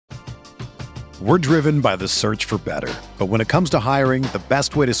We're driven by the search for better. But when it comes to hiring, the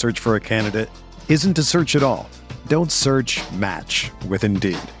best way to search for a candidate isn't to search at all. Don't search, match with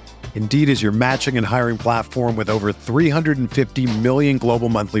Indeed. Indeed is your matching and hiring platform with over 350 million global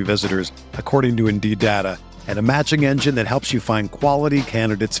monthly visitors, according to Indeed data, and a matching engine that helps you find quality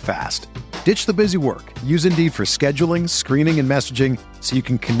candidates fast. Ditch the busy work. Use Indeed for scheduling, screening, and messaging so you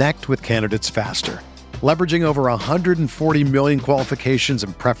can connect with candidates faster. Leveraging over 140 million qualifications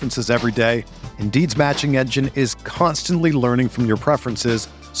and preferences every day, Indeed's matching engine is constantly learning from your preferences,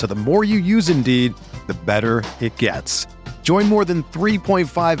 so the more you use Indeed, the better it gets. Join more than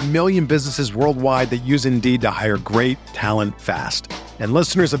 3.5 million businesses worldwide that use Indeed to hire great talent fast. And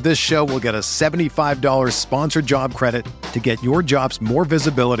listeners of this show will get a $75 sponsored job credit to get your jobs more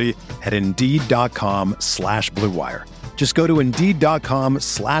visibility at Indeed.com/Blue Wire. Just go to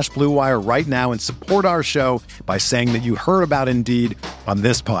Indeed.com/Blue Wire right now and support our show by saying that you heard about Indeed on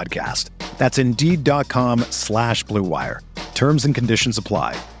this podcast. That's Indeed.com/Blue Wire. Terms and conditions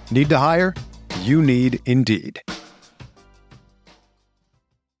apply. Need to hire? You need Indeed.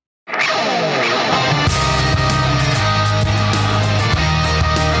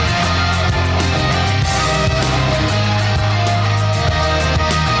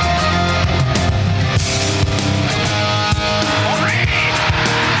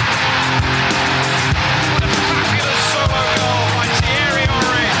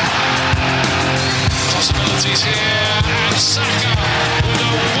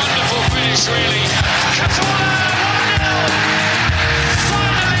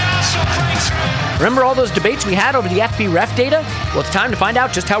 Remember all those debates we had over the FBref data? Well, it's time to find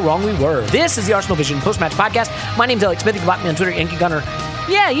out just how wrong we were. This is the Arsenal Vision Post-Match Podcast. My name's Alex Smith. You can block me on Twitter, Yankee Gunner.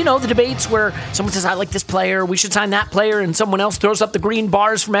 Yeah, you know, the debates where someone says, I like this player, we should sign that player, and someone else throws up the green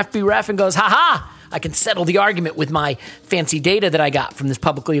bars from FBref and goes, ha-ha, I can settle the argument with my fancy data that I got from this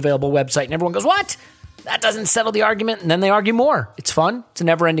publicly available website. And everyone goes, what? That doesn't settle the argument. And then they argue more. It's fun. It's a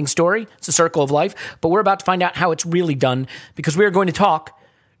never-ending story. It's a circle of life. But we're about to find out how it's really done because we are going to talk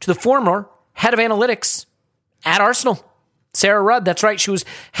to the former head of analytics at Arsenal, Sarah Rudd. That's right. She was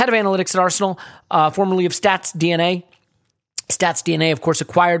head of analytics at Arsenal, formerly of Stats DNA. Stats DNA, of course,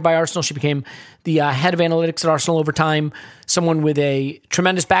 acquired by Arsenal. She became the head of analytics at Arsenal over time, someone with a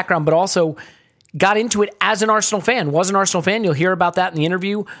tremendous background, but also got into it as an Arsenal fan, was an Arsenal fan. You'll hear about that in the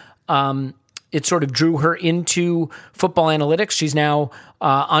interview. It sort of drew her into football analytics. She's now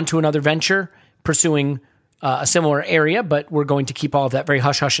onto another venture, pursuing a similar area, but we're going to keep all of that very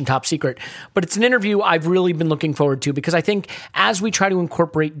hush-hush and top secret. But it's an interview I've really been looking forward to because I think as we try to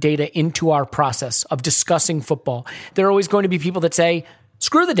incorporate data into our process of discussing football, there are always going to be people that say,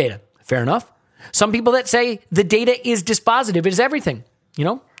 screw the data. Fair enough. Some people that say the data is dispositive. It is everything. You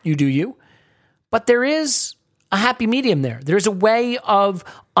know, you do you. But there is a happy medium there. There's a way of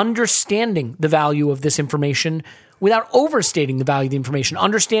understanding the value of this information without overstating the value of the information,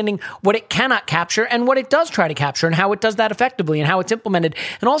 understanding what it cannot capture and what it does try to capture and how it does that effectively and how it's implemented,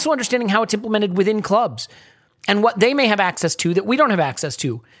 and also understanding how it's implemented within clubs and what they may have access to that we don't have access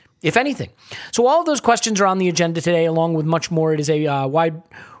to, if anything. So all of those questions are on the agenda today, along with much more. It is a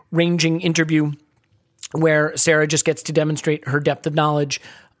wide-ranging interview where Sarah just gets to demonstrate her depth of knowledge,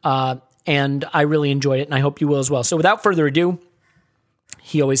 and I really enjoyed it, and I hope you will as well. So without further ado,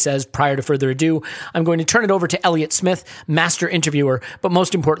 he always says, prior to further ado, I'm going to turn it over to Elliot Smith, master interviewer, but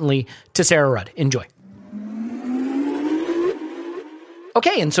most importantly, to Sarah Rudd. Enjoy.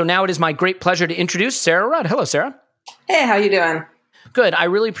 Okay, and so now it is my great pleasure to introduce Sarah Rudd. Hello, Sarah. Hey, how you doing? Good. I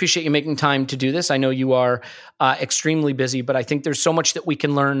really appreciate you making time to do this. I know you are extremely busy, but I think there's so much that we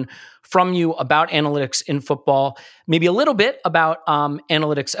can learn from you about analytics in football, maybe a little bit about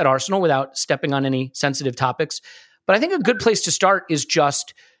analytics at Arsenal without stepping on any sensitive topics. But I think a good place to start is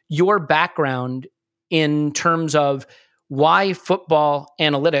just your background in terms of why football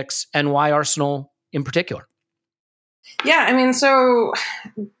analytics and why Arsenal in particular. Yeah, I mean, so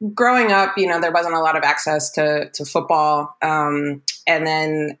growing up, there wasn't a lot of access to football. And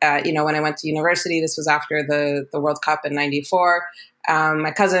then, when I went to university, this was after the World Cup in '94.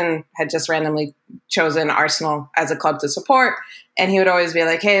 My cousin had just randomly chosen Arsenal as a club to support. And he would always be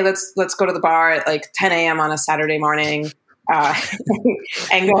like, hey, let's go to the bar at like 10 a.m. on a Saturday morning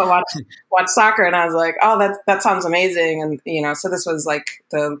and go watch soccer. And I was like, oh, that sounds amazing. And, so this was like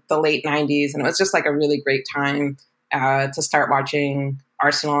the late 90s. And it was just like a really great time to start watching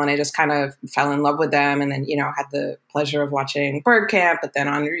Arsenal. And I just kind of fell in love with them. And then, had the pleasure of watching Bergkamp, but then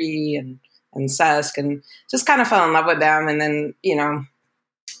Henry and Cesc, and just kind of fell in love with them. And then,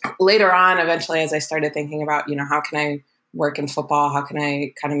 later on, eventually, as I started thinking about, how can I work in football? How can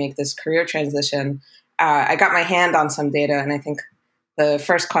I kind of make this career transition? I got my hand on some data, and I think the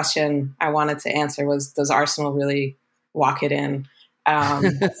first question I wanted to answer was, does Arsenal really walk it in?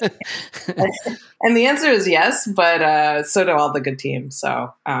 And the answer is yes, but so do all the good teams.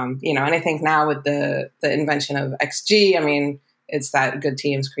 So, and I think now with the invention of XG, I mean, it's that good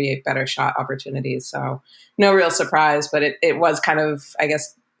teams create better shot opportunities. So no real surprise, but it was kind of, I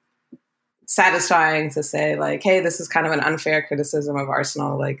guess, satisfying to say like, hey, this is kind of an unfair criticism of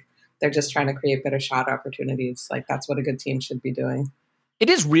Arsenal. Like, they're just trying to create better shot opportunities. Like, that's what a good team should be doing. It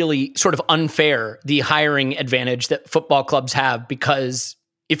is really sort of unfair, the hiring advantage that football clubs have, because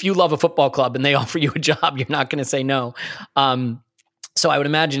if you love a football club and they offer you a job, you're not going to say no. So I would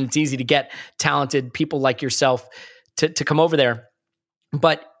imagine it's easy to get talented people like yourself to come over there.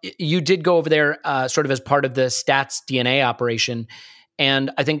 But you did go over there sort of as part of the Stats DNA operation.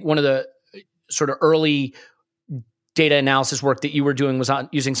 And I think one of the sort of early data analysis work that you were doing was on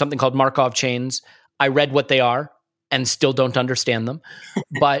using something called Markov chains. I read what they are and still don't understand them.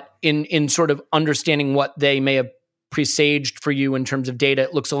 But in sort of understanding what they may have presaged for you in terms of data,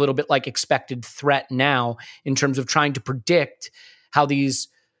 it looks a little bit like expected threat now in terms of trying to predict how these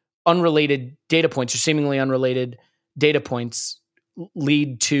unrelated data points or seemingly unrelated data points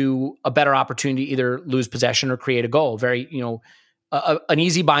lead to a better opportunity, either lose possession or create a goal. Very, an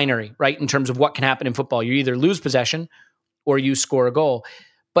easy binary, right? In terms of what can happen in football. You either lose possession or you score a goal.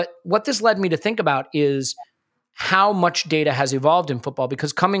 But what this led me to think about is how much data has evolved in football,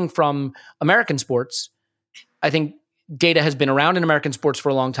 because coming from American sports, I think data has been around in American sports for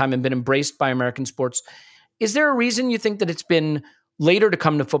a long time and been embraced by American sports. Is there a reason you think that it's been later to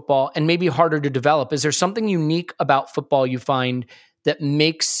come to football and maybe harder to develop? Is there something unique about football you find that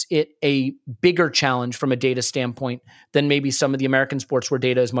makes it a bigger challenge from a data standpoint than maybe some of the American sports where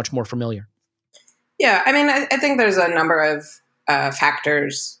data is much more familiar? Yeah, I mean, I think there's a number of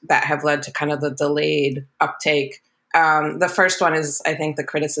factors that have led to kind of the delayed uptake. The first one is, I think, the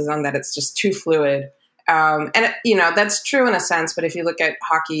criticism that it's just too fluid. And that's true in a sense, but if you look at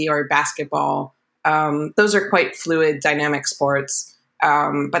hockey or basketball, those are quite fluid, dynamic sports.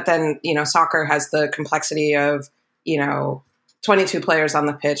 But then, soccer has the complexity of, 22 players on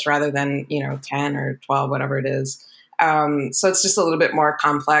the pitch rather than, 10 or 12, whatever it is. So it's just a little bit more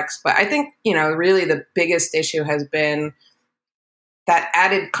complex. But I think, really the biggest issue has been that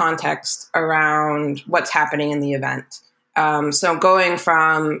added context around what's happening in the event. So going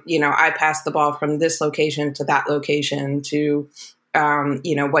from, I passed the ball from this location to that location to,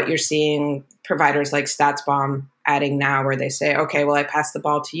 what you're seeing providers like StatsBomb adding now, where they say, okay, well, I passed the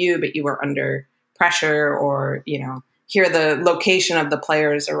ball to you, but you were under pressure, or, here are the location of the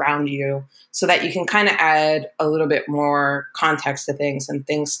players around you, so that you can kind of add a little bit more context to things and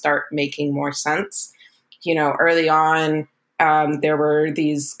things start making more sense. Early on, there were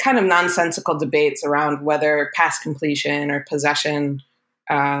these kind of nonsensical debates around whether pass completion or possession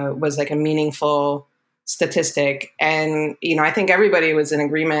was like a meaningful statistic. And, I think everybody was in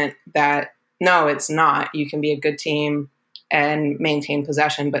agreement that no, it's not. You can be a good team and maintain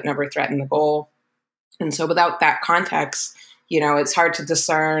possession, but never threaten the goal. And so without that context, it's hard to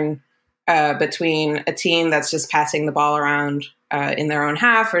discern between a team that's just passing the ball around in their own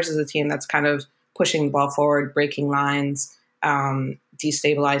half versus a team that's kind of pushing the ball forward, breaking lines,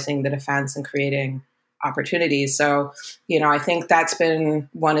 destabilizing the defense and creating opportunities. So, I think that's been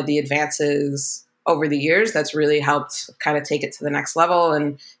one of the advances over the years that's really helped kind of take it to the next level.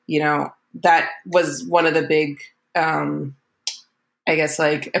 And, that was one of the big,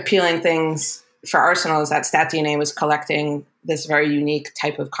 appealing things for Arsenal, is that StatDNA was collecting this very unique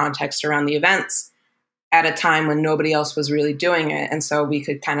type of context around the events at a time when nobody else was really doing it. And so we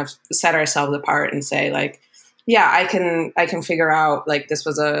could kind of set ourselves apart and say, like, yeah, I can figure out, like, this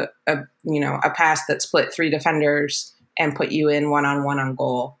was a pass that split 3 defenders and put you in 1-on-1 on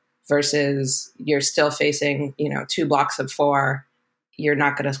goal, versus you're still facing, 2 blocks of 4. You're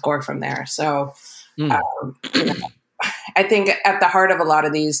not going to score from there. So, I think at the heart of a lot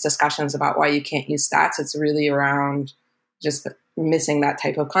of these discussions about why you can't use stats, it's really around just missing that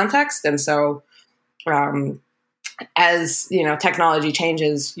type of context. And so, as technology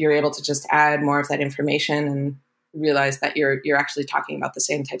changes, you're able to just add more of that information and realize that you're actually talking about the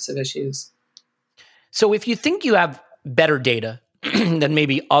same types of issues. So if you think you have better data than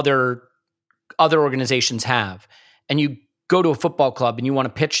maybe other organizations have, and you go to a football club and you want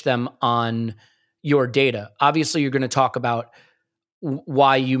to pitch them on your data, obviously you're going to talk about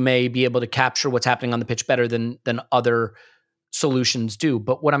why you may be able to capture what's happening on the pitch better than other solutions do.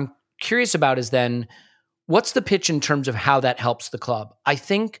 But what I'm curious about is then, what's the pitch in terms of how that helps the club? I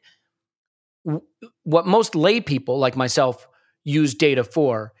think what most lay people like myself use data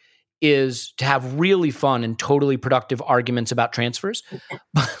for is to have really fun and totally productive arguments about transfers.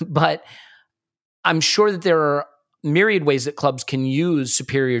 But I'm sure that there are myriad ways that clubs can use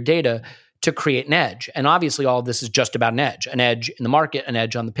superior data to create an edge. And obviously all of this is just about an edge in the market, an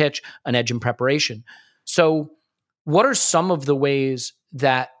edge on the pitch, an edge in preparation. So what are some of the ways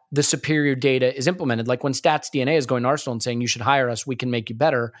that the superior data is implemented? Like when Stats DNA is going to Arsenal and saying, you should hire us, we can make you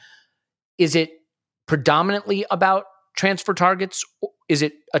better. Is it predominantly about transfer targets? Is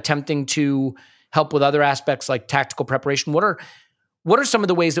it attempting to help with other aspects like tactical preparation? What are some of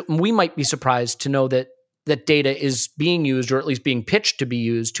the ways that we might be surprised to know that data is being used, or at least being pitched to be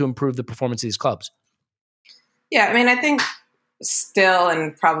used, to improve the performance of these clubs? Yeah, I mean, I think still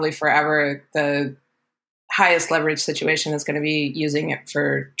and probably forever, the highest leverage situation is going to be using it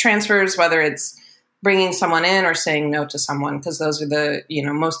for transfers, whether it's bringing someone in or saying no to someone, because those are the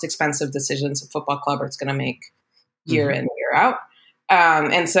most expensive decisions a football club is going to make year in, year out.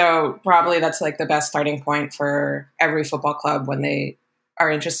 And so probably that's like the best starting point for every football club when they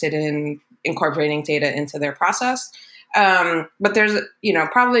are interested in incorporating data into their process. But there's,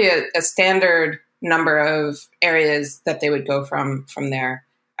 probably a standard number of areas that they would go from there.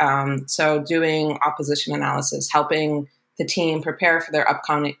 So doing opposition analysis, helping the team prepare for their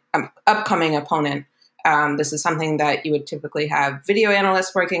upcoming opponent. This is something that you would typically have video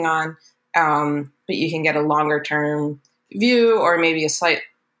analysts working on, but you can get a longer term view or maybe a slightly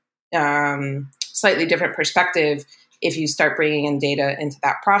different perspective if you start bringing in data into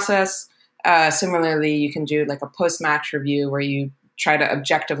that process. Similarly, you can do like a post-match review where you try to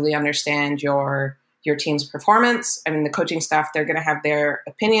objectively understand your team's performance. I mean, the coaching staff, they're going to have their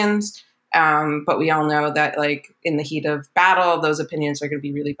opinions, but we all know that like in the heat of battle, those opinions are going to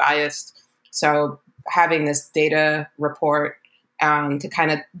be really biased. So having this data report to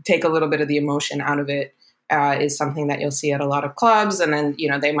kind of take a little bit of the emotion out of it is something that you'll see at a lot of clubs. And then,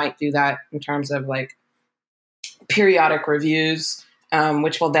 they might do that in terms of like periodic reviews,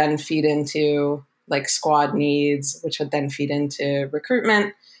 which will then feed into like squad needs, which would then feed into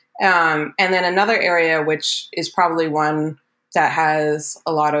recruitment. And then another area, which is probably one that has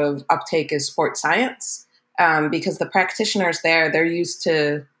a lot of uptake, is sports science, because the practitioners there, they're used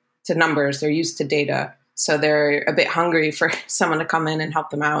to numbers, they're used to data. So they're a bit hungry for someone to come in and help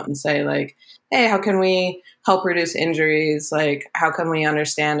them out and say like, hey, how can we help reduce injuries? Like, how can we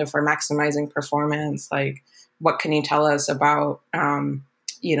understand if we're maximizing performance? Like, what can you tell us about,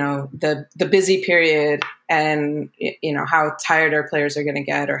 the busy period and, how tired our players are going to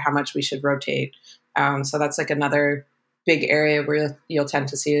get or how much we should rotate. So that's like another big area where you'll tend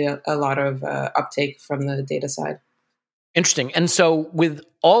to see a lot of uptake from the data side. Interesting. And so with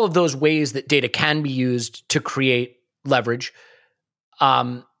all of those ways that data can be used to create leverage,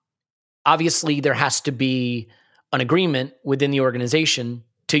 obviously there has to be an agreement within the organization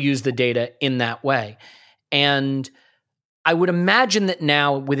to use the data in that way. And I would imagine that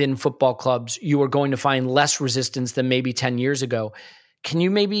now within football clubs, you are going to find less resistance than maybe 10 years ago. Can you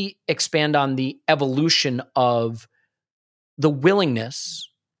maybe expand on the evolution of the willingness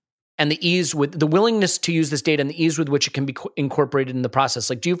and the ease with the willingness to use this data and the ease with which it can be incorporated in the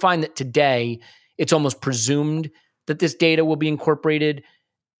process? Like, do you find that today it's almost presumed that this data will be incorporated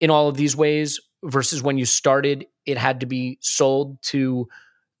in all of these ways versus when you started, it had to be sold to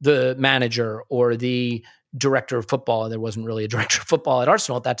the manager or the director of football? There wasn't really a director of football at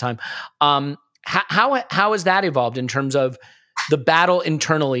Arsenal at that time. How has that evolved in terms of the battle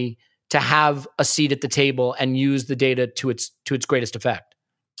internally to have a seat at the table and use the data to its greatest effect?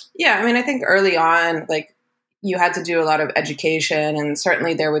 Yeah, I mean, I think early on, like, you had to do a lot of education, and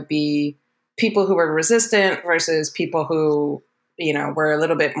certainly there would be people who were resistant versus people who, were a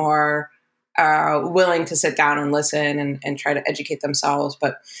little bit more willing to sit down and listen and try to educate themselves.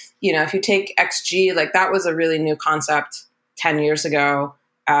 But, if you take XG, like that was a really new concept 10 years ago.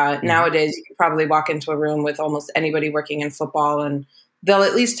 Nowadays, you can probably walk into a room with almost anybody working in football and they'll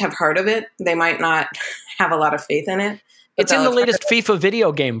at least have heard of it. They might not have a lot of faith in it. It's in the latest FIFA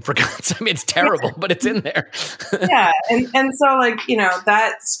video game, for God's sake. I mean, it's terrible, but it's in there. Yeah. And so like,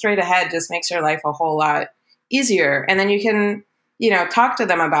 that straight ahead just makes your life a whole lot easier. And then you can, talk to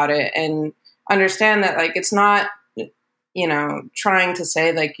them about it and understand that like, it's not, trying to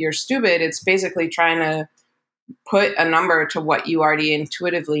say like you're stupid. It's basically trying to put a number to what you already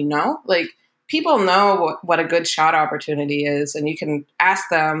intuitively know. Like, people know what a good shot opportunity is, and you can ask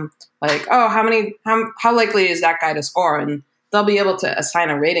them like, oh, how likely is that guy to score? And they'll be able to assign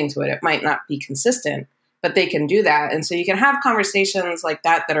a rating to it. It might not be consistent, but they can do that. And so you can have conversations like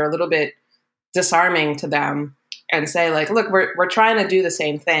that are a little bit disarming to them and say like, look, we're trying to do the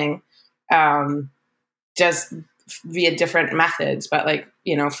same thing. Just via different methods. But like,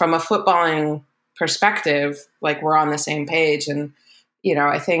 from a footballing perspective, like we're on the same page. And,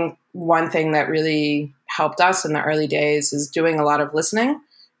 I think one thing that really helped us in the early days is doing a lot of listening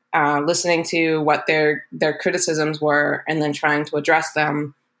to what their criticisms were and then trying to address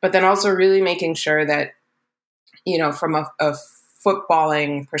them. But then also really making sure that, from a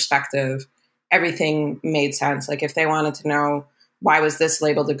footballing perspective, everything made sense. Like if they wanted to know why was this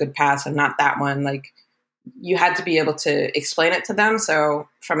labeled a good pass and not that one, like you had to be able to explain it to them. So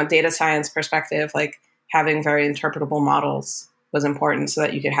from a data science perspective, like having very interpretable models was important so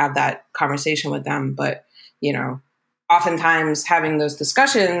that you could have that conversation with them. But, oftentimes having those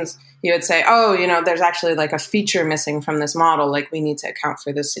discussions, you would say, oh, there's actually like a feature missing from this model. Like we need to account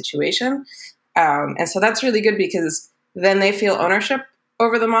for this situation. And so that's really good because then they feel ownership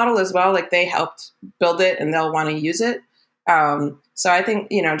over the model as well. Like they helped build it and they'll want to use it. So I think,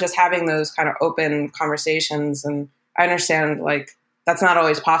 just having those kind of open conversations, and I understand like that's not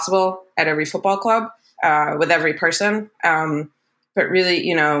always possible at every football club with every person. But really,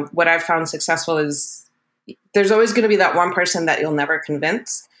 what I've found successful is there's always going to be that one person that you'll never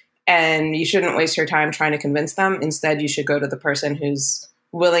convince, and you shouldn't waste your time trying to convince them. Instead, you should go to the person who's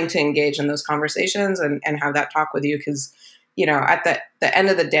willing to engage in those conversations and have that talk with you. Because, at the end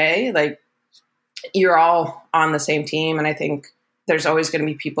of the day, like you're all on the same team. And I think there's always going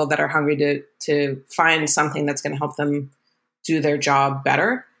to be people that are hungry to find something that's going to help them do their job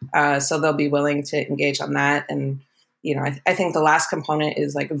better. So they'll be willing to engage on that. And, I think the last component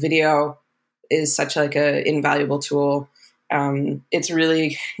is like video is such like a invaluable tool. It's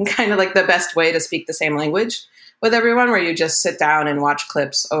really kind of like the best way to speak the same language with everyone, where you just sit down and watch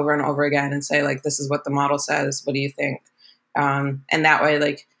clips over and over again and say like, this is what the model says. What do you think? And that way,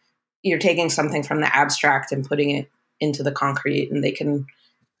 like you're taking something from the abstract and putting it into the concrete, and they can,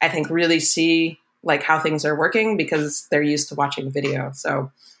 I think, really see like how things are working because they're used to watching video.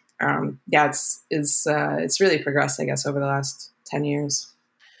 So it's really progressed, I guess, over the last 10 years.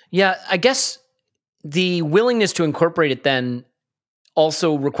 Yeah, I guess the willingness to incorporate it then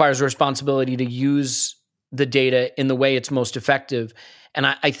also requires a responsibility to use the data in the way it's most effective. And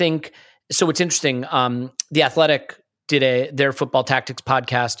I think, so it's interesting, The Athletic did their football tactics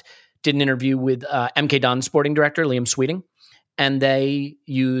podcast, did an interview with MK Dons sporting director, Liam Sweeting, and they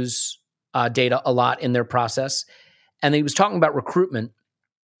use data a lot in their process. And he was talking about recruitment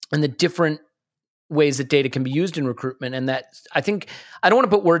and the different ways that data can be used in recruitment. And that I think, I don't want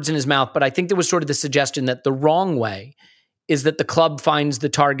to put words in his mouth, but I think there was sort of the suggestion that the wrong way is that the club finds the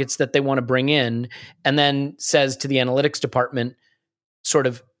targets that they want to bring in and then says to the analytics department, sort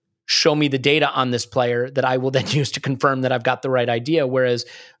of, show me the data on this player that I will then use to confirm that I've got the right idea. Whereas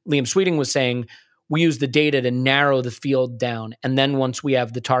Liam Sweeting was saying, we use the data to narrow the field down. And then once we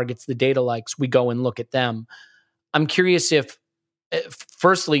have the targets the data likes, we go and look at them. I'm curious if,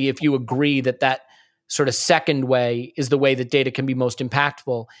 firstly, if you agree that that sort of second way is the way that data can be most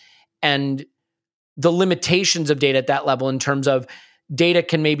impactful, and the limitations of data at that level in terms of data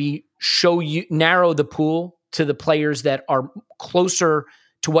can maybe narrow the pool to the players that are closer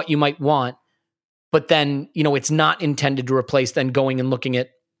to what you might want, but then, it's not intended to replace then going and looking at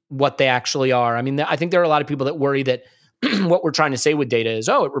what they actually are. I mean, I think there are a lot of people that worry that what we're trying to say with data is,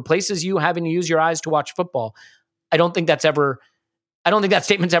 it replaces you having to use your eyes to watch football. I don't think that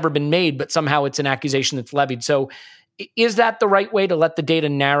statement's ever been made, but somehow it's an accusation that's levied. So is that the right way to let the data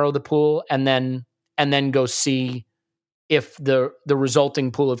narrow the pool and then go see if the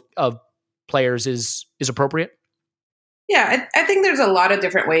resulting pool of players is appropriate? Yeah, I think there's a lot of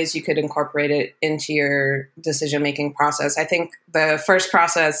different ways you could incorporate it into your decision-making process. I think the first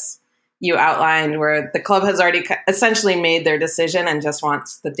process you outlined, where the club has already essentially made their decision and just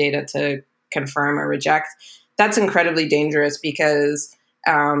wants the data to confirm or reject, that's incredibly dangerous because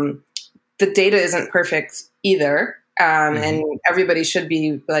the data isn't perfect either. And everybody should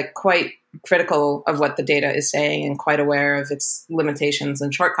be like quite critical of what the data is saying and quite aware of its limitations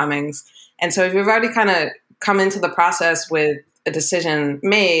and shortcomings. And so if you've already kind of come into the process with a decision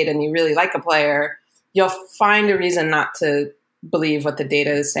made and you really like a player, you'll find a reason not to believe what the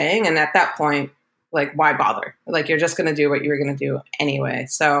data is saying. And at that point, like, why bother? Like, you're just going to do what you were going to do anyway.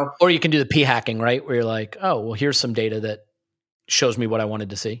 So, or you can do the p-hacking, right? Where you're like, oh, well, here's some data that shows me what I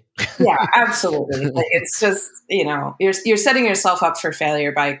wanted to see. Yeah, absolutely. Like, it's just, you're setting yourself up for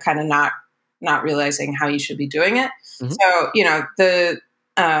failure by kind of not realizing how you should be doing it. Mm-hmm. So, the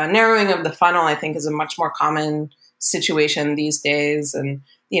narrowing of the funnel, I think, is a much more common situation these days. And,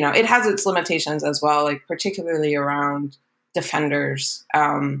 it has its limitations as well, like particularly around defenders.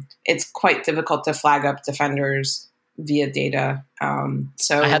 It's quite difficult to flag up defenders via data.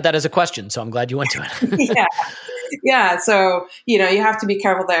 So I had that as a question, so I'm glad you went to it. Yeah. Yeah. So, you have to be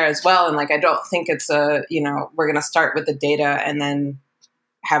careful there as well. And like, I don't think it's we're going to start with the data and then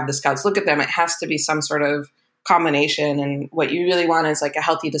have the scouts look at them. It has to be some sort of combination. And what you really want is like a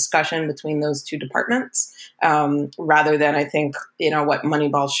healthy discussion between those two departments, rather than I think, what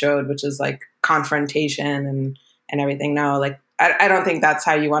Moneyball showed, which is like confrontation and everything. No, like, I don't think that's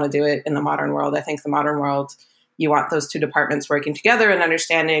how you want to do it in the modern world. I think the modern world, you want those two departments working together and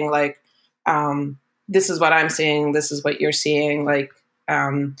understanding like, this is what I'm seeing. This is what you're seeing. Like,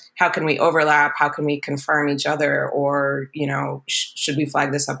 how can we overlap? How can we confirm each other? Or, should we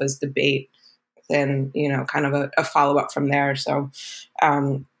flag this up as debate? And, kind of a follow-up from there. So,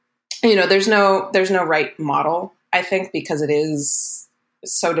 there's no right model, I think, because it is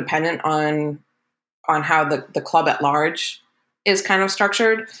so dependent on how the club at large is kind of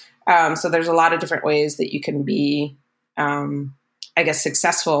structured. So there's a lot of different ways that you can be, I guess,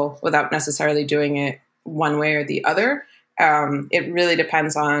 successful without necessarily doing it one way or the other. It really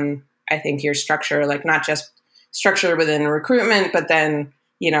depends on, I think, your structure, like not just structure within recruitment, but then,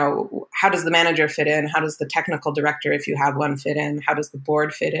 how does the manager fit in? How does the technical director, if you have one, fit in? How does the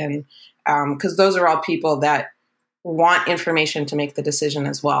board fit in? Because those are all people that want information to make the decision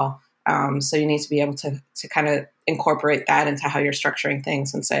as well. So you need to be able to kind of incorporate that into how you're structuring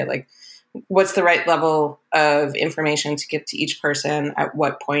things and say, like, what's the right level of information to give to each person at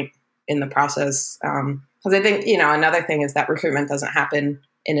what point in the process? Because I think, another thing is that recruitment doesn't happen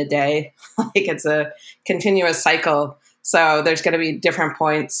in a day. Like, it's a continuous cycle. So there's going to be different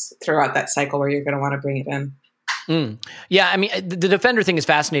points throughout that cycle where you're going to want to bring it in. Yeah, I mean, the defender thing is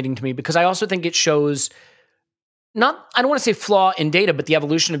fascinating to me because I also think it shows I don't want to say flaw in data, but the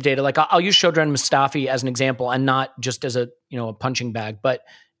evolution of data. Like I'll use Shkodran Mustafi as an example and not just as a punching bag, but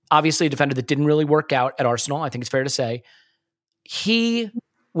obviously a defender that didn't really work out at Arsenal. I think it's fair to say he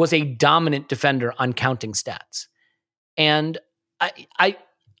was a dominant defender on counting stats. And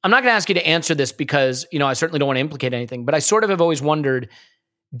I'm not going to ask you to answer this because, I certainly don't want to implicate anything, but I sort of have always wondered,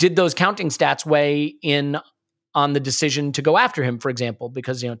 did those counting stats weigh in on the decision to go after him, for example,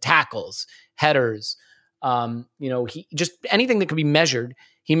 because, tackles, headers, he just anything that could be measured,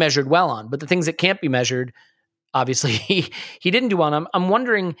 he measured well on, but the things that can't be measured, obviously he didn't do on. I'm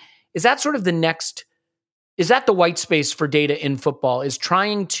wondering, is that sort of is that the white space for data in football, is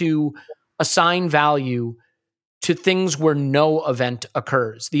trying to assign value to things where no event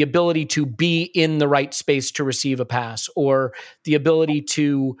occurs, the ability to be in the right space to receive a pass, or the ability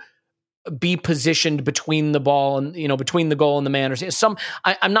to be positioned between the ball and, between the goal and the man, or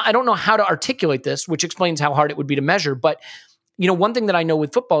I don't know how to articulate this, which explains how hard it would be to measure. But, one thing that I know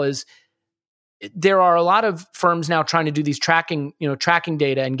with football is there are a lot of firms now trying to do these tracking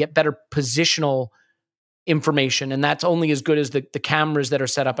data and get better positional information. And that's only as good as the cameras that are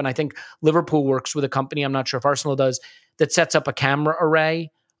set up. And I think Liverpool works with a company, I'm not sure if Arsenal does, that sets up a camera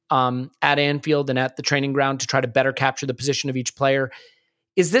array at Anfield and at the training ground to try to better capture the position of each player.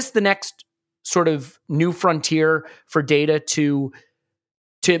 Is this the next sort of new frontier for data to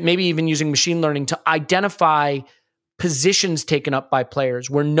maybe even using machine learning to identify positions taken up by players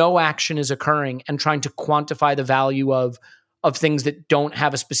where no action is occurring and trying to quantify the value of things that don't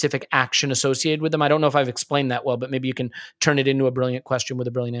have a specific action associated with them? I don't know if I've explained that well, but maybe you can turn it into a brilliant question with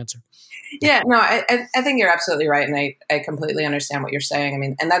a brilliant answer. Yeah, no, I think you're absolutely right. And I completely understand what you're saying. I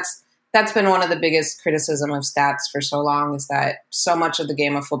mean, and that's been one of the biggest criticism of stats for so long, is that so much of the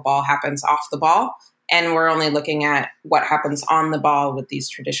game of football happens off the ball. And we're only looking at what happens on the ball with these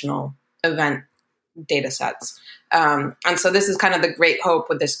traditional event data sets. And so this is kind of the great hope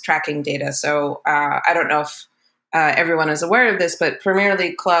with this tracking data. So I don't know if everyone is aware of this, but Premier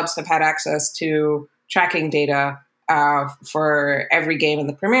League clubs have had access to tracking data for every game in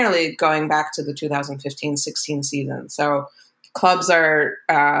the Premier League going back to the 2015-16 season. So clubs are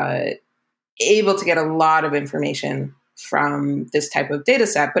able to get a lot of information from this type of data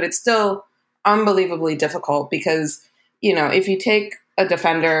set, but it's still unbelievably difficult because, if you take a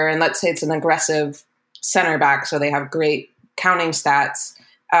defender and let's say it's an aggressive center back, so they have great counting stats,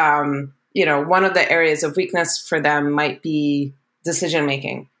 one of the areas of weakness for them might be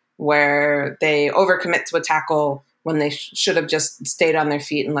decision-making, where they overcommit to a tackle when they should have just stayed on their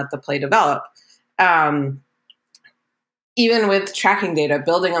feet and let the play develop. Even with tracking data,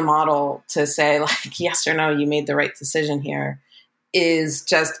 building a model to say, like, yes or no, you made the right decision here is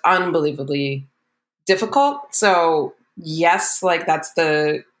just unbelievably difficult. So yes, like that's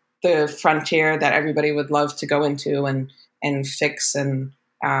the frontier that everybody would love to go into and fix and,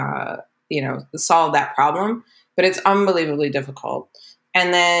 solve that problem, but it's unbelievably difficult.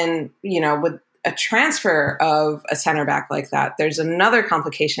 And then, with a transfer of a center back like that, there's another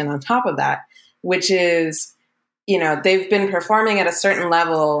complication on top of that, which is they've been performing at a certain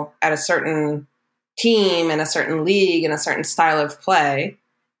level, at a certain team, in a certain league, in a certain style of play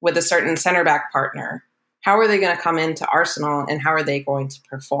with a certain center back partner. How are they going to come into Arsenal and how are they going to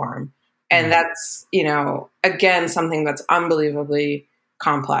perform? And that's, again, something that's unbelievably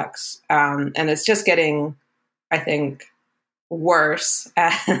complex. And it's just getting, I think, worse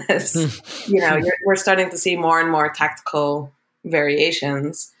as, we're starting to see more and more tactical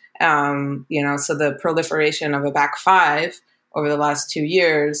variations. So the proliferation of a back five over the last 2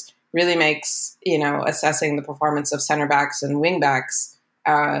 years really makes, assessing the performance of center backs and wing backs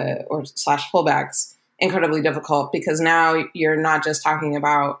or / fullbacks incredibly difficult, because now you're not just talking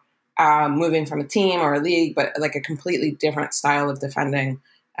about moving from a team or a league, but like a completely different style of defending.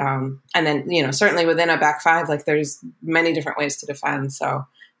 And then, certainly within a back five, like there's many different ways to defend. So,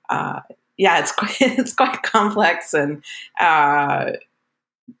 it's quite complex, and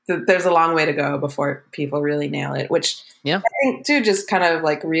there's a long way to go before people really nail it, which I think too just kind of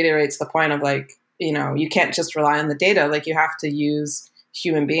like reiterates the point of like, you can't just rely on the data. Like you have to use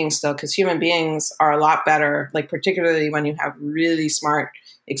human beings still, because human beings are a lot better, like particularly when you have really smart,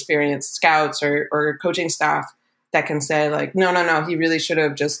 experienced scouts or coaching staff that can say like, no, he really should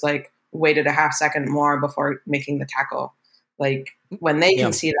have just like waited a half second more before making the tackle. Like when they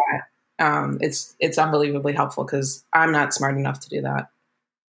can see that, it's unbelievably helpful, because I'm not smart enough to do that.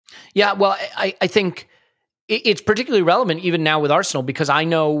 Yeah, well, I think it's particularly relevant even now with Arsenal, because I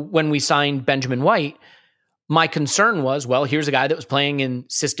know when we signed Benjamin White, my concern was, well, here's a guy that was playing in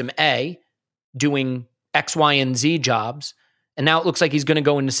System A, doing X, Y, and Z jobs, and now it looks like he's going to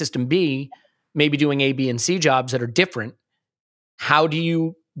go into System B, maybe doing A, B, and C jobs that are different. How do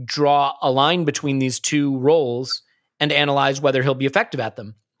you draw a line between these two roles and analyze whether he'll be effective at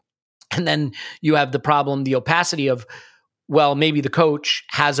them? And then you have the problem, the opacity of, well, maybe the coach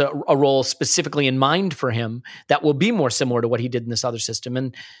has a role specifically in mind for him that will be more similar to what he did in this other system.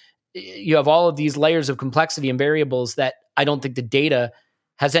 And you have all of these layers of complexity and variables that I don't think the data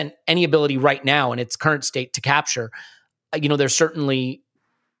has any ability right now in its current state to capture. There's certainly,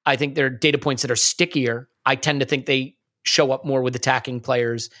 I think there are data points that are stickier. I tend to think they show up more with attacking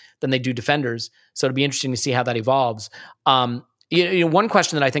players than they do defenders. So it'll be interesting to see how that evolves. One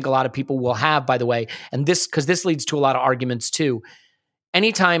question that I think a lot of people will have, by the way, and because this leads to a lot of arguments too.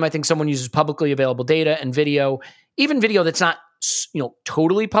 Anytime I think someone uses publicly available data and video, even video that's not,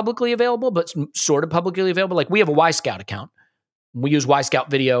 totally publicly available, but sort of publicly available. Like we have a Yscout account. We use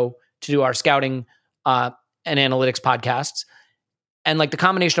Yscout video to do our scouting and analytics podcasts. And like the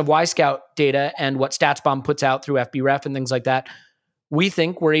combination of Yscout data and what StatsBomb puts out through FBref and things like that, we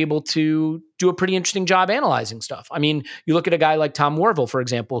think we're able to do a pretty interesting job analyzing stuff. I mean, you look at a guy like Tom Warville, for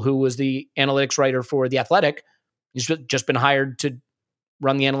example, who was the analytics writer for The Athletic. He's just been hired to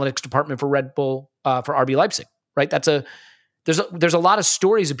run the analytics department for Red Bull, for RB Leipzig, right? There's a lot of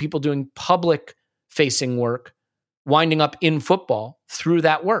stories of people doing public facing work, winding up in football through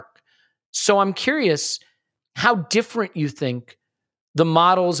that work. So I'm curious how different you think the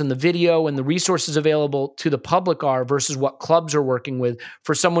models and the video and the resources available to the public are versus what clubs are working with,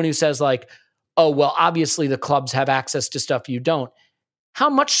 for someone who says like, oh, well, obviously the clubs have access to stuff you don't. How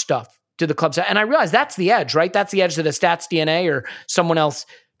much stuff do the clubs have? And I realize that's the edge, right? That's the edge that a Stats DNA or someone else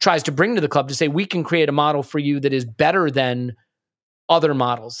tries to bring to the club to say, we can create a model for you that is better than other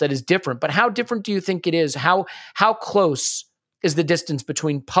models, that is different. But how different do you think it is? How close is the distance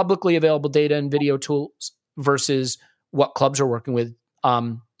between publicly available data and video tools versus what clubs are working with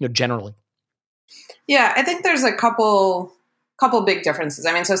generally? Yeah, I think there's a couple big differences.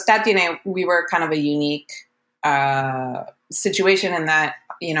 I mean, so StatDNA, we were kind of a unique situation in that,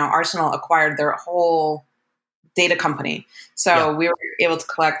 Arsenal acquired their whole data company. So we were able to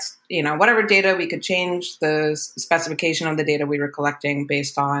collect, whatever data. We could change the specification of the data we were collecting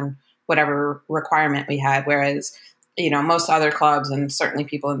based on whatever requirement we had. Whereas, most other clubs and certainly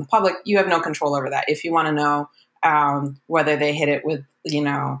people in the public, you have no control over that. If you want to know whether they hit it with,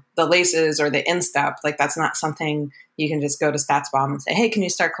 the laces or the instep, like that's not something you can just go to StatsBomb and say, hey, can you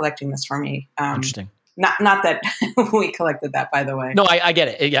start collecting this for me? Interesting. Not that we collected that, by the way. No, I get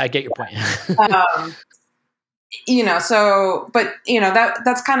it. Yeah, I get your point.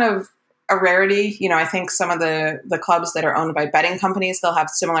 That's kind of a rarity. I think some of the clubs that are owned by betting companies, they'll have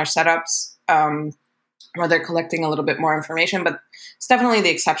similar setups where they're collecting a little bit more information, but it's definitely the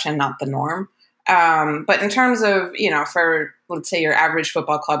exception, not the norm. But in terms of, for let's say your average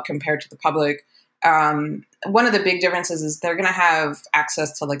football club compared to the public, one of the big differences is they're going to have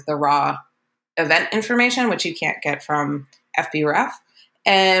access to like the raw event information, which you can't get from FBref.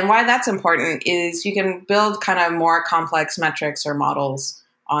 And why that's important is you can build kind of more complex metrics or models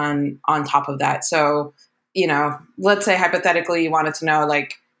on top of that. So, let's say hypothetically you wanted to know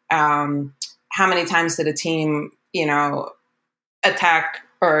like how many times did a team, attack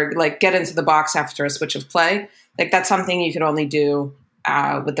or like get into the box after a switch of play. Like that's something you could only do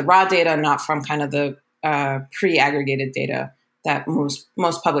with the raw data, not from kind of the pre-aggregated data that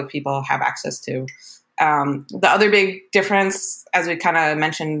most public people have access to. The other big difference, as we kind of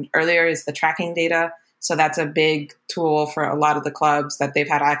mentioned earlier, is the tracking data. So that's a big tool for a lot of the clubs that they've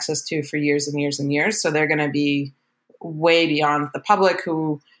had access to for years and years and years. So they're going to be way beyond the public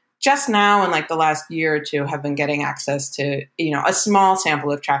who just now in like the last year or two have been getting access to, a small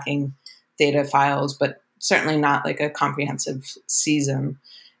sample of tracking data files, but certainly not like a comprehensive season.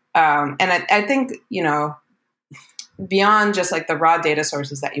 And I think, beyond just like the raw data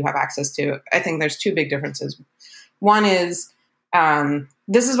sources that you have access to, I think there's two big differences. One is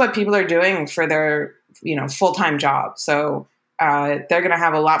this is what people are doing for their, full-time job. So they're going to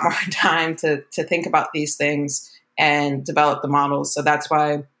have a lot more time to think about these things and develop the models. So that's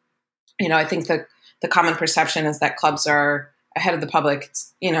why, I think the common perception is that clubs are ahead of the public.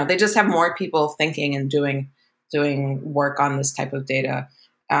 They just have more people thinking and doing work on this type of data.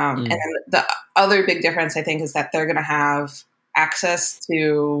 And then the other big difference, I think, is that they're going to have access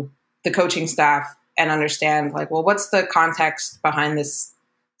to the coaching staff and understand, like, well, what's the context behind this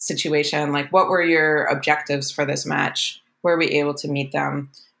situation? Like, what were your objectives for this match? Were we able to meet them?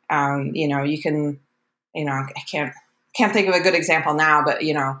 You can, I can't think of a good example now, but,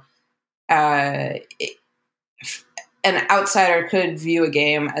 an outsider could view a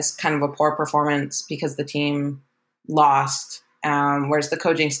game as kind of a poor performance because the team lost. Whereas the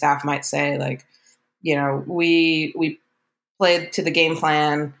coaching staff might say, like, we played to the game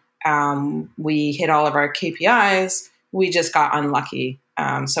plan. We hit all of our KPIs. We just got unlucky.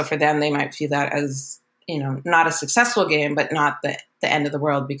 So for them, they might view that as, not a successful game, but not the end of the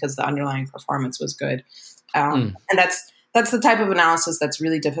world because the underlying performance was good. And that's the type of analysis that's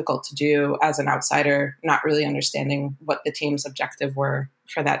really difficult to do as an outsider, not really understanding what the team's objective were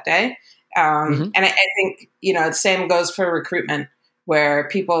for that day. And I think, the same goes for recruitment, where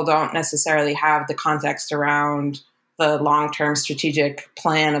people don't necessarily have the context around the long-term strategic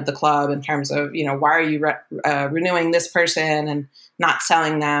plan of the club in terms of, why are you renewing this person and not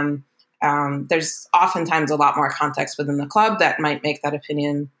selling them? There's oftentimes a lot more context within the club that might make that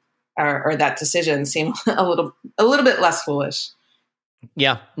opinion or that decision seem a little bit less foolish.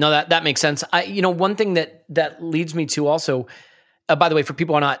 Yeah, no, that makes sense. One thing that leads me to also, by the way, for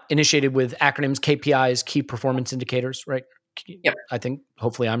people who are not initiated with acronyms, KPIs, key performance indicators, right? Yep. I think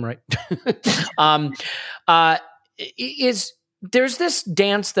hopefully I'm right. There's this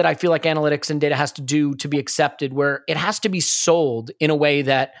dance that I feel like analytics and data has to do to be accepted, where it has to be sold in a way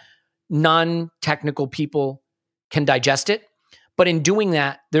that non-technical people can digest it. But in doing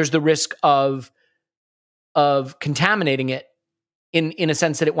that, there's the risk of contaminating it in a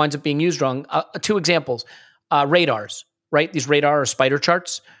sense that it winds up being used wrong. Two examples, radars, right? These radar or spider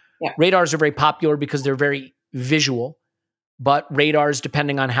charts. Yeah. Radars are very popular because they're very visual, but radars,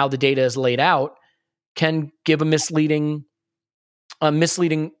 depending on how the data is laid out, can give a misleading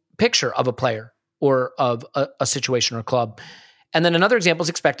picture of a player or of a situation or club. And then another example is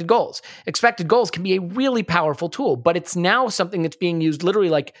expected goals. Expected goals can be a really powerful tool, but it's now something that's being used literally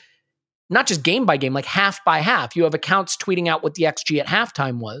like not just game by game, like half by half. You have accounts tweeting out what the XG at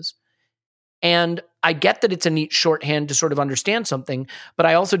halftime was. And I get that it's a neat shorthand to sort of understand something, but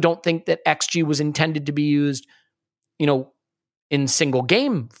I also don't think that XG was intended to be used, in single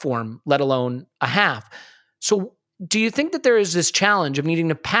game form, let alone a half. So do you think that there is this challenge of needing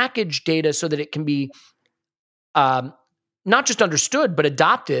to package data so that it can be not just understood, but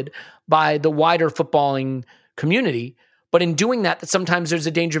adopted by the wider footballing community? But in doing that sometimes there's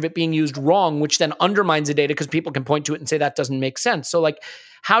a danger of it being used wrong, which then undermines the data because people can point to it and say that doesn't make sense. So like,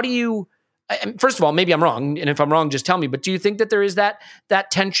 how do you, first of all, maybe I'm wrong, and if I'm wrong, just tell me, but do you think that there is that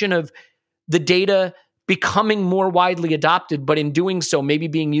tension of the data becoming more widely adopted, but in doing so, maybe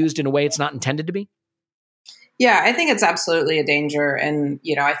being used in a way it's not intended to be? Yeah, I think it's absolutely a danger. And,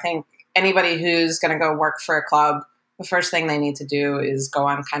 I think anybody who's going to go work for a club, the first thing they need to do is go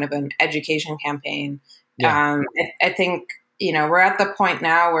on kind of an education campaign. Yeah. I think, we're at the point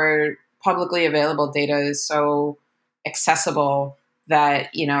now where publicly available data is so accessible that,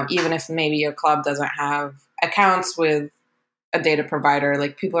 even if maybe your club doesn't have accounts with a data provider,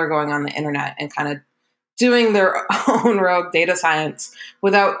 like people are going on the internet and kind of doing their own rogue data science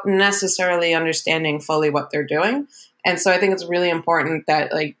without necessarily understanding fully what they're doing. And so I think it's really important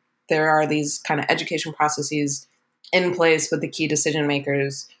that like there are these kind of education processes in place with the key decision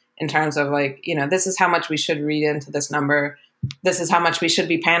makers in terms of like, this is how much we should read into this number. this is how much we should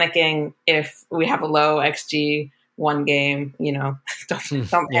be panicking if we have a low XG one game,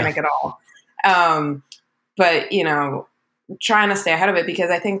 don't panic at all. But, trying to stay ahead of it, because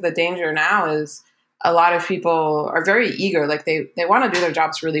I think the danger now is a lot of people are very eager. Like they want to do their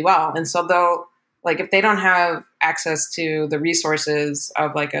jobs really well. And so they'll, like, if they don't have access to the resources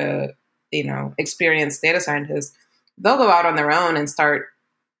of like a, experienced data scientist, they'll go out on their own and start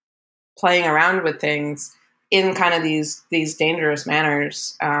playing around with things in kind of these dangerous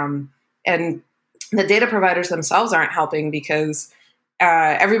manners. And the data providers themselves aren't helping, because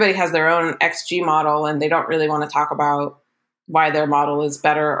everybody has their own XG model and they don't really want to talk about why their model is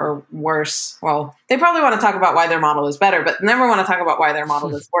better or worse. Well, they probably want to talk about why their model is better, but never want to talk about why their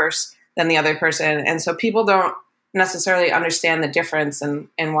model is worse than the other person. And so people don't necessarily understand the difference and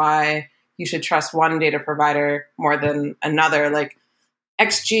why you should trust one data provider more than another. Like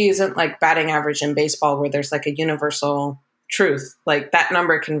XG isn't like batting average in baseball where there's like a universal truth. Like that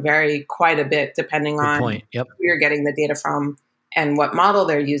number can vary quite a bit depending on who you're getting the data from and what model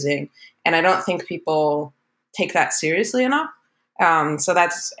they're using. And I don't think people take that seriously enough. So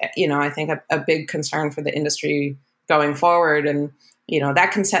that's, I think a big concern for the industry going forward. And,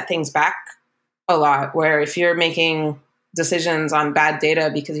 that can set things back a lot, where if you're making decisions on bad data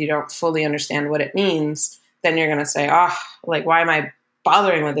because you don't fully understand what it means, then you're going to say, why am I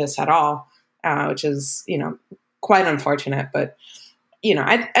bothering with this at all? Which is, quite unfortunate. But,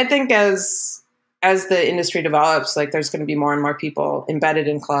 I think as the industry develops, like there's going to be more and more people embedded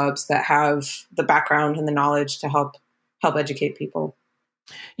in clubs that have the background and the knowledge to help educate people.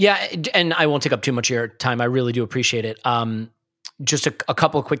 Yeah. And I won't take up too much of your time. I really do appreciate it. Just a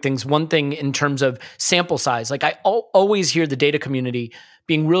couple of quick things. One thing in terms of sample size, like I always hear the data community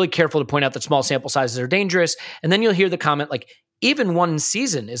being really careful to point out that small sample sizes are dangerous. And then you'll hear the comment like, even one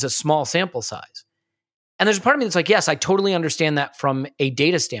season is a small sample size. And there's a part of me that's like, yes, I totally understand that from a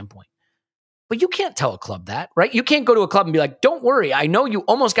data standpoint. But you can't tell a club that, right? You can't go to a club and be like, don't worry, I know you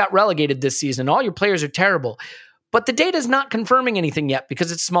almost got relegated this season. All your players are terrible. But the data is not confirming anything yet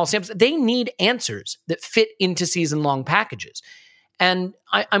because it's small samples. They need answers that fit into season-long packages. And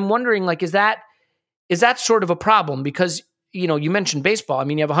I'm wondering, like, is that sort of a problem? Because, you mentioned baseball. I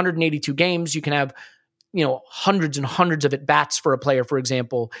mean, you have 182 games. You can have, hundreds and hundreds of at-bats for a player, for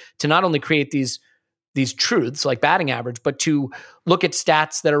example, to not only create these truths like batting average, but to look at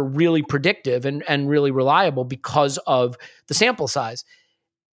stats that are really predictive and really reliable because of the sample size.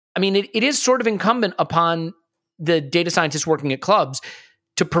 I mean, it is sort of incumbent upon the data scientists working at clubs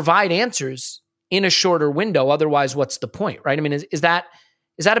to provide answers in a shorter window. Otherwise, what's the point, right? I mean, is that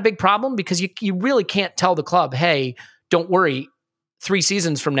a big problem? Because you really can't tell the club, hey, don't worry, 3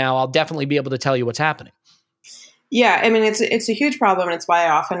 seasons from now, I'll definitely be able to tell you what's happening. Yeah, I mean, it's a huge problem, and it's why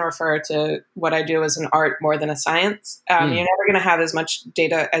I often refer to what I do as an art more than a science. You're never going to have as much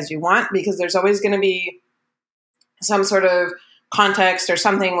data as you want, because there's always going to be some sort of context or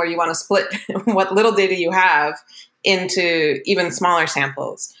something where you want to split what little data you have into even smaller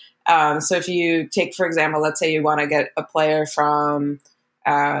samples. So if you take, for example, let's say you want to get a player from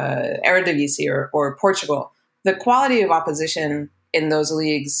Eredivisie or Portugal, the quality of opposition in those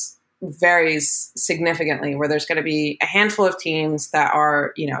leagues varies significantly, where there's going to be a handful of teams that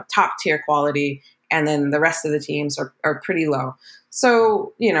are, top tier quality, and then the rest of the teams are pretty low.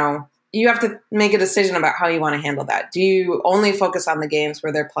 So, you have to make a decision about how you want to handle that. Do you only focus on the games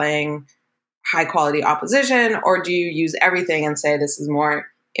where they're playing high quality opposition, or do you use everything and say this is more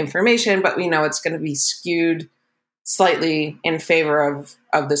information, but we know it's going to be skewed slightly in favor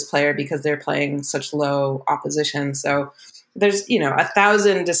of this player because they're playing such low opposition? So there's,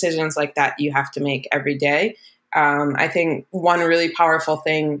 1,000 decisions like that you have to make every day. I think one really powerful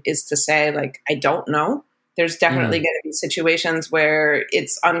thing is to say, like, I don't know. There's definitely going to be situations where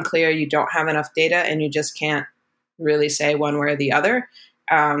it's unclear, you don't have enough data, and you just can't really say one way or the other.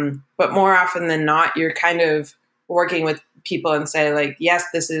 But more often than not, you're kind of working with people and say, like, yes,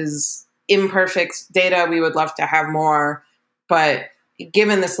 this is imperfect data. We would love to have more, but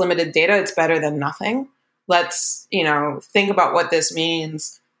given this limited data, it's better than nothing. Let's, think about what this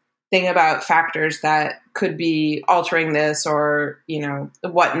means. Think about factors that could be altering this or,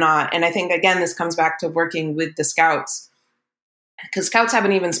 whatnot. And I think, again, this comes back to working with the scouts, because scouts have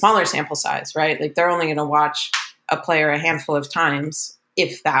an even smaller sample size, right? Like they're only going to watch a player a handful of times,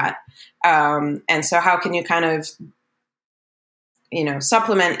 if that. And so how can you kind of,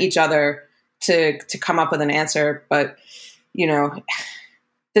 supplement each other to come up with an answer? But,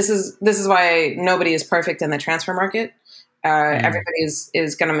 this is why nobody is perfect in the transfer market. Everybody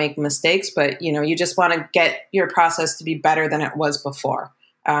is going to make mistakes, but you just want to get your process to be better than it was before.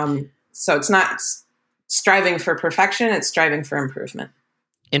 So it's not striving for perfection. It's striving for improvement.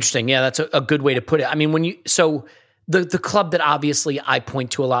 Interesting. Yeah, that's a good way to put it. I mean, the club that obviously I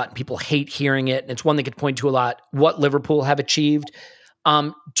point to a lot and people hate hearing it, and it's one they could point to a lot, what Liverpool have achieved.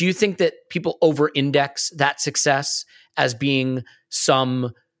 Do you think that people over-index that success as being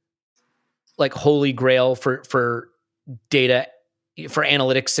some like holy grail for data, for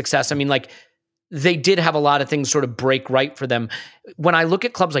analytics success? I mean, like they did have a lot of things sort of break right for them. When I look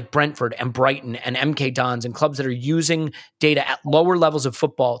at clubs like Brentford and Brighton and MK Dons and clubs that are using data at lower levels of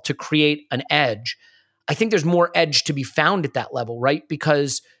football to create an edge, I think there's more edge to be found at that level, right?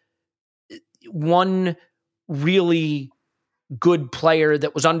 Because one really good player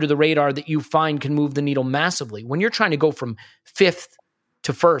that was under the radar that you find can move the needle massively. When you're trying to go from 5th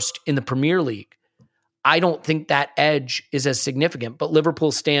to 1st in the Premier League, I don't think that edge is as significant, but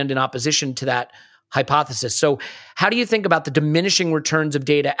Liverpool stand in opposition to that hypothesis. So how do you think about the diminishing returns of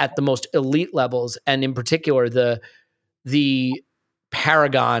data at the most elite levels, and in particular the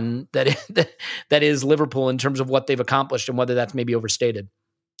paragon that is Liverpool in terms of what they've accomplished, and whether that's maybe overstated?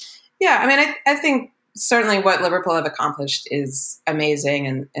 Yeah, I mean, I think certainly what Liverpool have accomplished is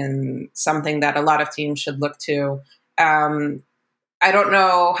amazing and something that a lot of teams should look to. I don't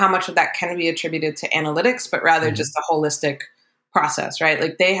know how much of that can be attributed to analytics, but rather just a holistic process, right?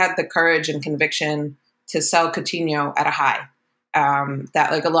 Like they had the courage and conviction to sell Coutinho at a high,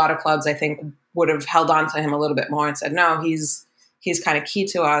 that like a lot of clubs, I think, would have held on to him a little bit more and said, no, he's kind of key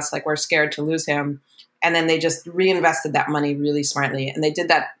to us. Like we're scared to lose him. And then they just reinvested that money really smartly. And they did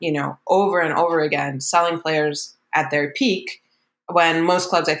that, over and over again, selling players at their peak when most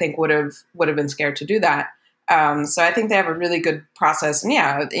clubs, I think, would have been scared to do that. So I think they have a really good process. And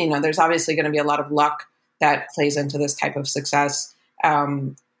yeah, there's obviously going to be a lot of luck that plays into this type of success.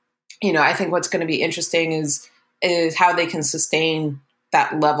 I think what's going to be interesting is how they can sustain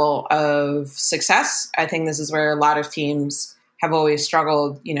that level of success. I think this is where a lot of teams have always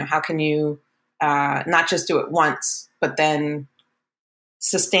struggled. How can you not just do it once, but then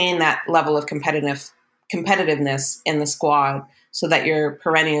sustain that level of competitiveness in the squad so that you're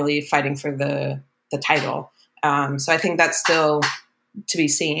perennially fighting for the title. So I think that's still to be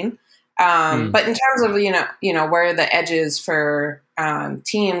seen. But in terms of, where the edges for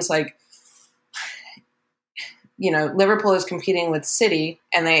teams, like, Liverpool is competing with City,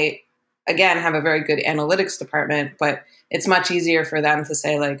 and they, again, have a very good analytics department, but it's much easier for them to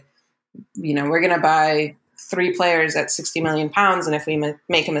say, like, we're going to buy 3 players at £60 million. And if we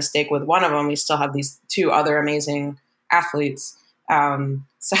make a mistake with one of them, we still have these 2 other amazing athletes.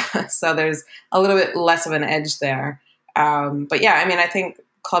 So there's a little bit less of an edge there. But yeah, I mean, I think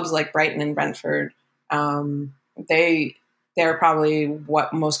clubs like Brighton and Brentford, they're probably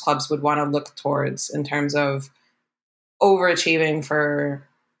what most clubs would want to look towards in terms of overachieving for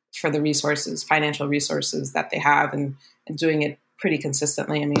the resources, financial resources that they have, and doing it pretty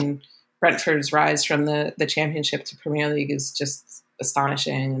consistently. I mean, Brentford's rise from the Championship to Premier League is just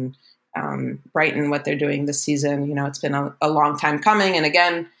astonishing. And Brighton, what they're doing this season, it's been a long time coming. And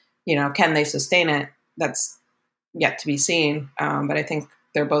again, can they sustain it? That's yet to be seen. But I think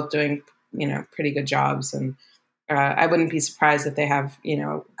they're both doing, pretty good jobs. And I wouldn't be surprised if they have,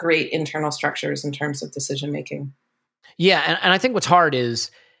 great internal structures in terms of decision making. Yeah. And I think what's hard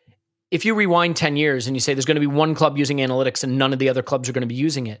is if you rewind 10 years and you say there's going to be one club using analytics and none of the other clubs are going to be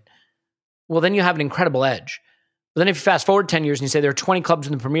using it, well, then you have an incredible edge. But then if you fast forward 10 years and you say there are 20 clubs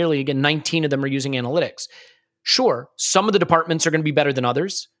in the Premier League and 19 of them are using analytics, sure, some of the departments are going to be better than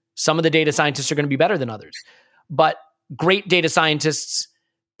others. Some of the data scientists are going to be better than others. But great data scientists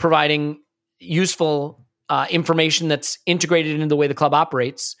providing useful information that's integrated into the way the club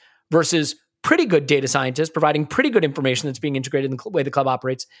operates versus pretty good data scientists providing pretty good information that's being integrated in the way the club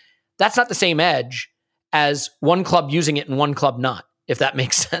operates, that's not the same edge as one club using it and one club not, if that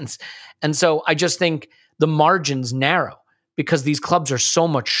makes sense. And so I just think the margins narrow because these clubs are so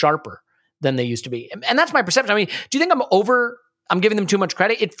much sharper than they used to be. And that's my perception. I mean, do you think I'm giving them too much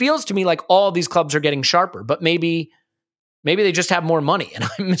credit? It feels to me like all these clubs are getting sharper, but maybe they just have more money and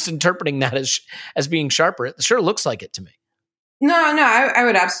I'm misinterpreting that as being sharper. It sure looks like it to me. No, I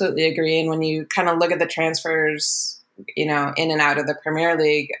would absolutely agree. And when you kind of look at the transfers, in and out of the Premier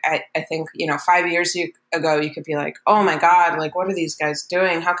League, I think, 5 years ago, you could be like, oh my God, like, what are these guys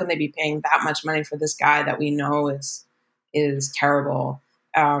doing? How can they be paying that much money for this guy that we know is terrible?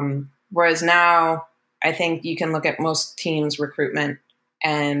 Whereas now, I think you can look at most teams' recruitment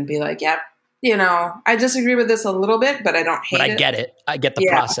and be like, yep, I disagree with this a little bit, but I don't hate it. But I get it. I get the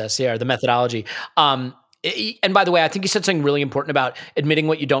process, the methodology. And by the way, I think you said something really important about admitting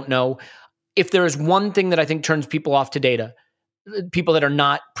what you don't know. If there is one thing that I think turns people off to data, people that are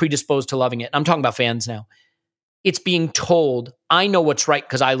not predisposed to loving it. I'm talking about fans now. It's being told, I know what's right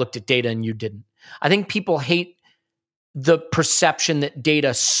because I looked at data and you didn't. I think people hate the perception that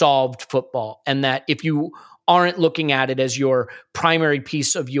data solved football, and that if you aren't looking at it as your primary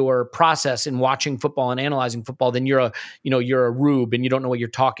piece of your process in watching football and analyzing football, then you're a rube and you don't know what you're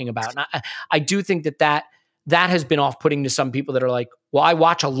talking about. And I do think that has been off-putting to some people that are like, well, I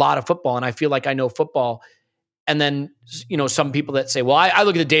watch a lot of football and I feel like I know football. And then, some people that say, well, I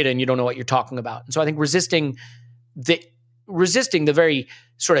look at the data and you don't know what you're talking about. And so I think resisting the very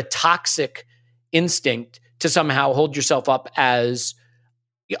sort of toxic instinct to somehow hold yourself up as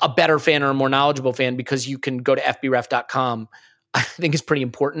a better fan or a more knowledgeable fan because you can go to fbref.com, I think is pretty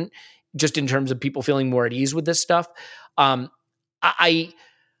important just in terms of people feeling more at ease with this stuff. I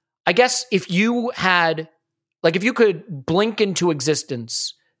guess if you could blink into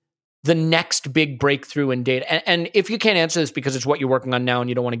existence the next big breakthrough in data, and if you can't answer this because it's what you're working on now and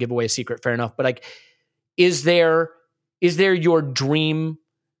you don't want to give away a secret, fair enough. But like, is there your dream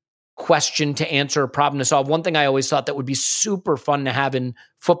question to answer, a problem to solve? One thing I always thought that would be super fun to have in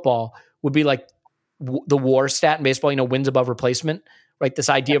football would be like the WAR stat in baseball, wins above replacement, right? This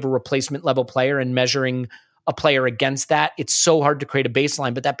idea of a replacement level player and measuring a player against that. It's so hard to create a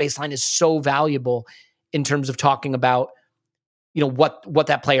baseline, but that baseline is so valuable in terms of talking about, what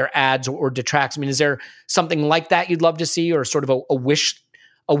that player adds or detracts. I mean, is there something like that you'd love to see, or sort of a wish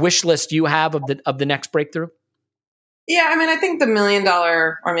list you have of the next breakthrough? Yeah, I mean, I think the $1 million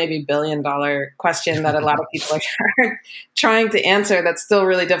or maybe $1 billion question that a lot of people are trying to answer that's still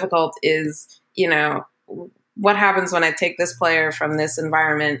really difficult is, what happens when I take this player from this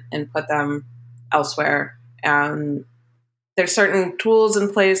environment and put them elsewhere? There's certain tools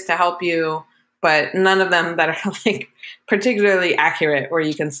in place to help you, but none of them that are like particularly accurate, where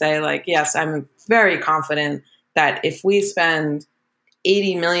you can say like, yes, I'm very confident that if we spend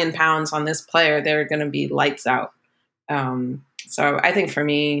 80 million pounds on this player, they're going to be lights out. So I think for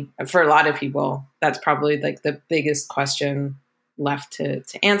me, for a lot of people, that's probably like the biggest question left to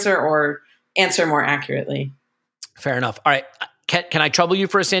answer, or answer more accurately. Fair enough. All right. Can I trouble you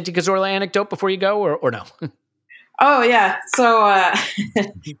for a Santi Cazorla anecdote before you go, or no? Oh yeah. So,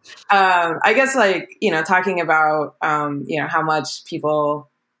 I guess talking about, how much people,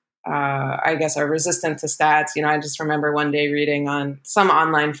 I guess are resistant to stats. I just remember one day reading on some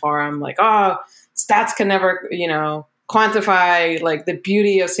online forum, like, oh, stats can never, quantify like the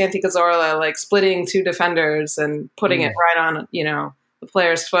beauty of Santi Cazorla, like splitting two defenders and putting it right on, the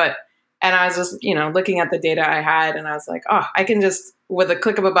player's foot. And I was just, looking at the data I had, and I was like, oh, I can just, with a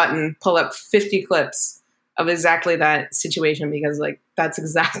click of a button, pull up 50 clips of exactly that situation, because like, that's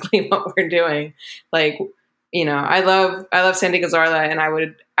exactly what we're doing. Like, I love Santi Cazorla, and I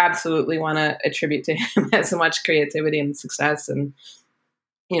would absolutely want to attribute to him as much creativity and success. And,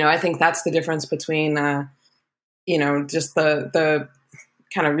 I think that's the difference between, just the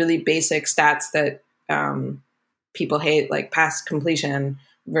kind of really basic stats that people hate, like pass completion,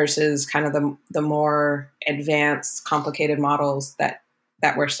 versus kind of the more advanced, complicated models that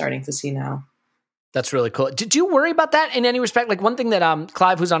we're starting to see now. That's really cool. Did you worry about that in any respect? Like, one thing that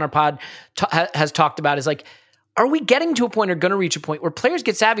Clive, who's on our pod, has talked about is like, are we getting to a point, or going to reach a point, where players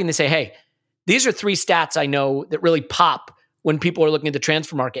get savvy and they say, hey, these are 3 stats I know that really pop when people are looking at the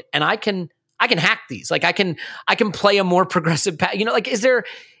transfer market, and I can hack these. Like I can play a more progressive path. Like, is there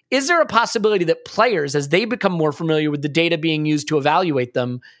a possibility that players, as they become more familiar with the data being used to evaluate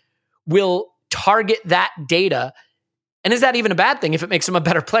them, will target that data? And is that even a bad thing if it makes them a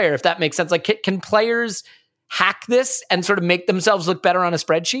better player, if that makes sense? Like, can players hack this and sort of make themselves look better on a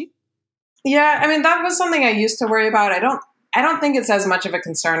spreadsheet? Yeah, I mean, that was something I used to worry about. I don't think it's as much of a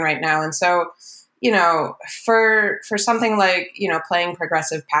concern right now. And so, for something like, playing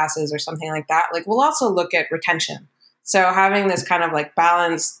progressive passes or something like that, like we'll also look at retention. So having this kind of like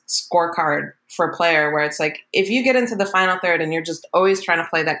balanced scorecard for a player, where it's like, if you get into the final third and you're just always trying to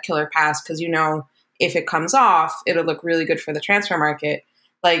play that killer pass because if it comes off, it'll look really good for the transfer market,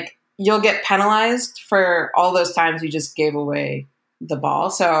 like you'll get penalized for all those times you just gave away the ball.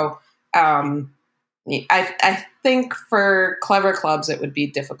 So I think for clever clubs, it would be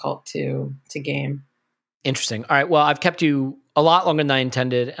difficult to game. Interesting. All right. Well, I've kept you a lot longer than I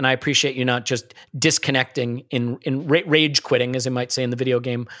intended, and I appreciate you not just disconnecting in rage quitting, as they might say in the video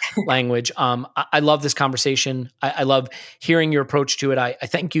game language. I love this conversation. I love hearing your approach to it. I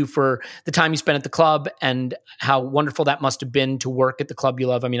thank you for the time you spent at the club and how wonderful that must have been to work at the club you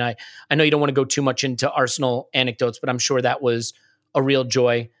love. I mean, I know you don't want to go too much into Arsenal anecdotes, but I'm sure that was a real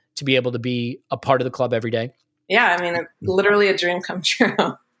joy to be able to be a part of the club every day. Yeah, I mean, it's literally a dream come true.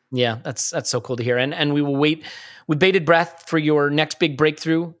 Yeah, that's so cool to hear. And we will wait with bated breath for your next big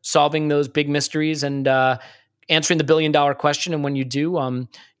breakthrough, solving those big mysteries and answering the $1 billion question. And when you do,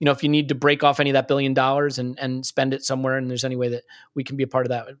 if you need to break off any of that $1 billion and spend it somewhere, and there's any way that we can be a part of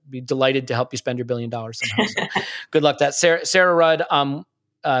that, we'd be delighted to help you spend your $1 billion somehow. So good luck with that. Sarah Rudd,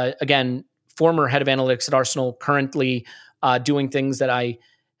 again, former head of analytics at Arsenal, currently doing things that I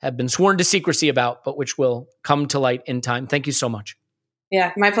have been sworn to secrecy about, but which will come to light in time. Thank you so much.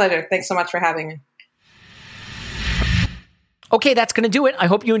 Yeah, my pleasure. Thanks so much for having me. Okay, that's going to do it. I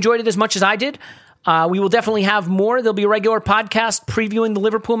hope you enjoyed it as much as I did. We will definitely have more. There'll be a regular podcast previewing the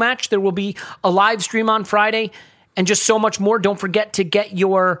Liverpool match. There will be a live stream on Friday and just so much more. Don't forget to get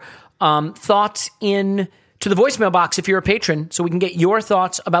your thoughts in to the voicemail box if you're a patron, so we can get your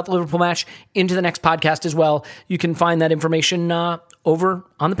thoughts about the Liverpool match into the next podcast as well. You can find that information over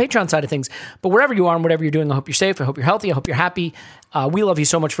on the Patreon side of things. But wherever you are and whatever you're doing, I hope you're safe. I hope you're healthy. I hope you're happy. We love you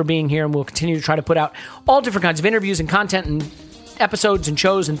so much for being here, and we'll continue to try to put out all different kinds of interviews and content and episodes and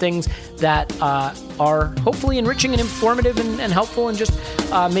shows and things that are hopefully enriching and informative and helpful and just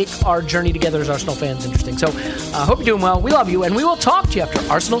make our journey together as Arsenal fans interesting. So I hope you're doing well. We love you, and we will talk to you after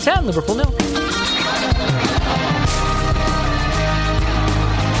Arsenal 10, Liverpool 0.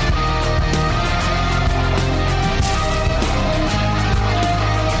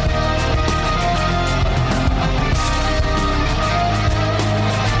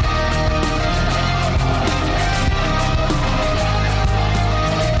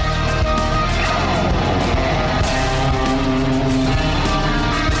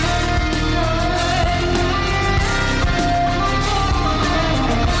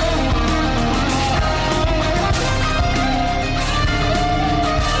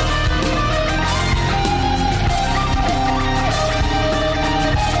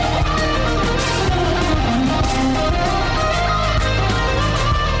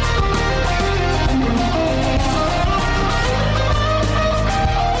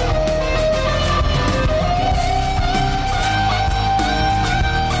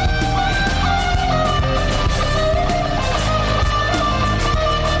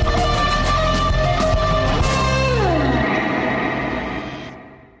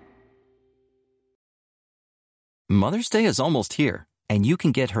 Mother's Day is almost here, and you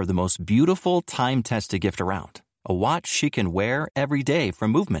can get her the most beautiful time-tested gift around. A watch she can wear every day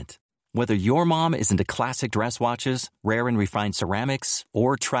from Movement. Whether your mom is into classic dress watches, rare and refined ceramics,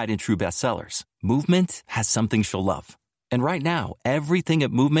 or tried-and-true bestsellers, Movement has something she'll love. And right now, everything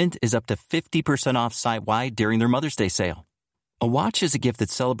at Movement is up to 50% off site-wide during their Mother's Day sale. A watch is a gift that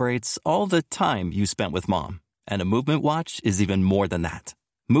celebrates all the time you spent with mom. And a Movement watch is even more than that.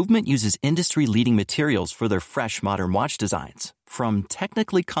 Movement uses industry-leading materials for their fresh, modern watch designs, from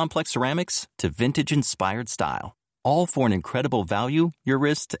technically complex ceramics to vintage-inspired style, all for an incredible value your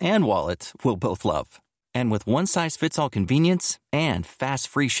wrist and wallet will both love. And with one-size-fits-all convenience and fast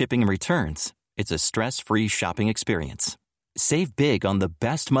free shipping and returns, it's a stress-free shopping experience. Save big on the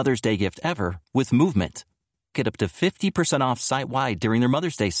best Mother's Day gift ever with Movement. Get up to 50% off site-wide during their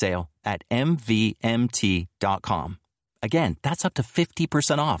Mother's Day sale at MVMT.com. Again, that's up to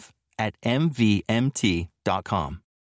 50% off at MVMT.com.